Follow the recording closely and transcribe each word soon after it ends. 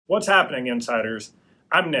What's happening, insiders?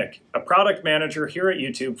 I'm Nick, a product manager here at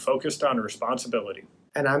YouTube focused on responsibility.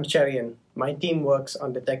 And I'm Cherian. My team works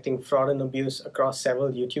on detecting fraud and abuse across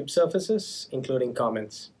several YouTube surfaces, including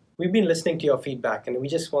comments. We've been listening to your feedback, and we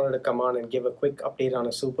just wanted to come on and give a quick update on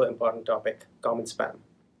a super important topic, comment spam.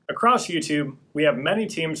 Across YouTube, we have many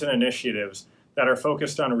teams and initiatives that are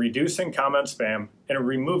focused on reducing comment spam and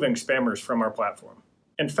removing spammers from our platform.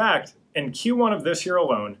 In fact, in Q1 of this year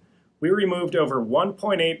alone, we removed over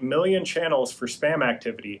 1.8 million channels for spam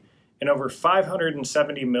activity and over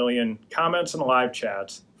 570 million comments and live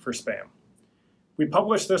chats for spam. We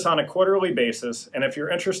publish this on a quarterly basis, and if you're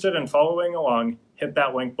interested in following along, hit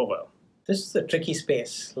that link below. This is a tricky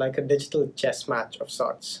space, like a digital chess match of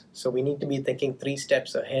sorts, so we need to be thinking 3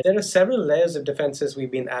 steps ahead. There are several layers of defenses we've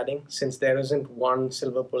been adding, since there isn't one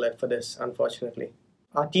silver bullet for this, unfortunately.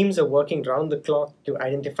 Our teams are working round the clock to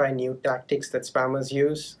identify new tactics that spammers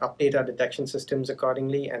use, update our detection systems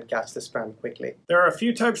accordingly, and catch the spam quickly. There are a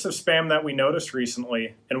few types of spam that we noticed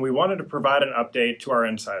recently, and we wanted to provide an update to our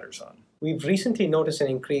insiders on. We've recently noticed an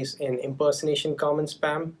increase in impersonation comment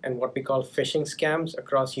spam and what we call phishing scams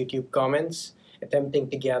across YouTube comments, attempting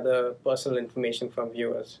to gather personal information from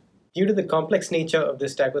viewers. Due to the complex nature of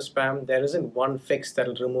this type of spam, there isn't one fix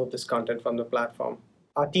that'll remove this content from the platform.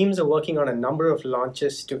 Our teams are working on a number of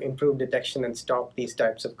launches to improve detection and stop these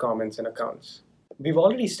types of comments and accounts. We've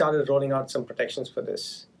already started rolling out some protections for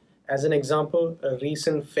this. As an example, a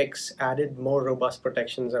recent fix added more robust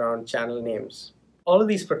protections around channel names. All of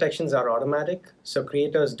these protections are automatic, so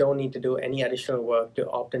creators don't need to do any additional work to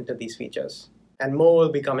opt into these features. And more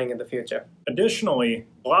will be coming in the future. Additionally,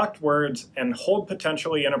 blocked words and hold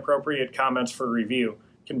potentially inappropriate comments for review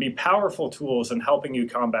can be powerful tools in helping you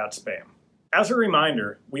combat spam. As a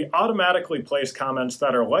reminder, we automatically place comments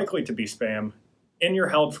that are likely to be spam in your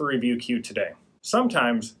held for review queue today.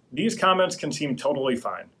 Sometimes, these comments can seem totally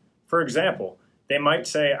fine. For example, they might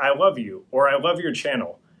say, "I love you," or "I love your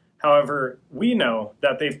channel." However, we know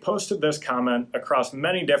that they've posted this comment across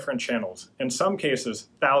many different channels, in some cases,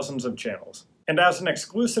 thousands of channels. And as an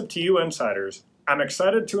exclusive to you insiders, I'm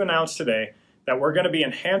excited to announce today that we're going to be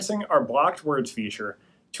enhancing our blocked words feature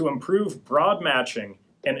to improve broad matching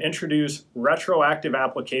and introduce retroactive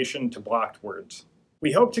application to blocked words.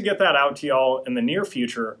 We hope to get that out to y'all in the near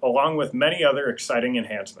future, along with many other exciting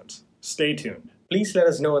enhancements. Stay tuned. Please let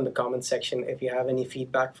us know in the comments section if you have any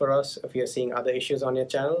feedback for us, if you're seeing other issues on your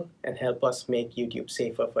channel, and help us make YouTube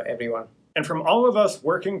safer for everyone. And from all of us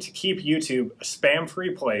working to keep YouTube a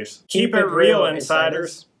spam-free place, keep it real,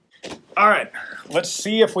 insiders. All right, let's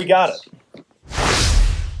see if we got it.